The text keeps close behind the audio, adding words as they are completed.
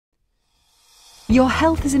Your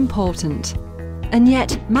health is important, and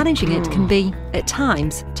yet managing it can be, at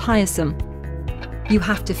times, tiresome. You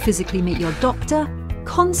have to physically meet your doctor,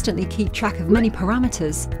 constantly keep track of many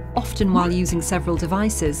parameters, often while using several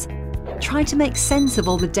devices. Try to make sense of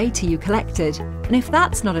all the data you collected, and if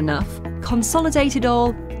that's not enough, consolidate it all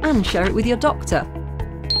and share it with your doctor.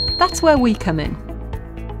 That's where we come in.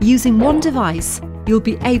 Using one device, you'll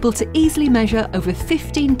be able to easily measure over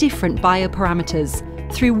 15 different bioparameters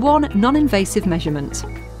through one non-invasive measurement.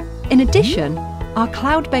 In addition, our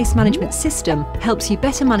cloud-based management system helps you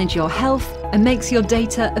better manage your health and makes your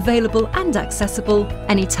data available and accessible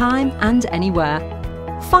anytime and anywhere.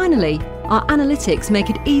 Finally, our analytics make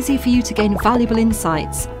it easy for you to gain valuable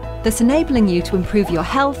insights, thus enabling you to improve your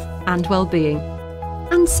health and well-being.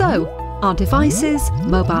 And so, our devices,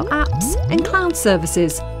 mobile apps, and cloud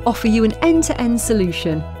services offer you an end-to-end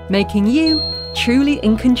solution, making you truly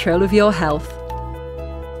in control of your health.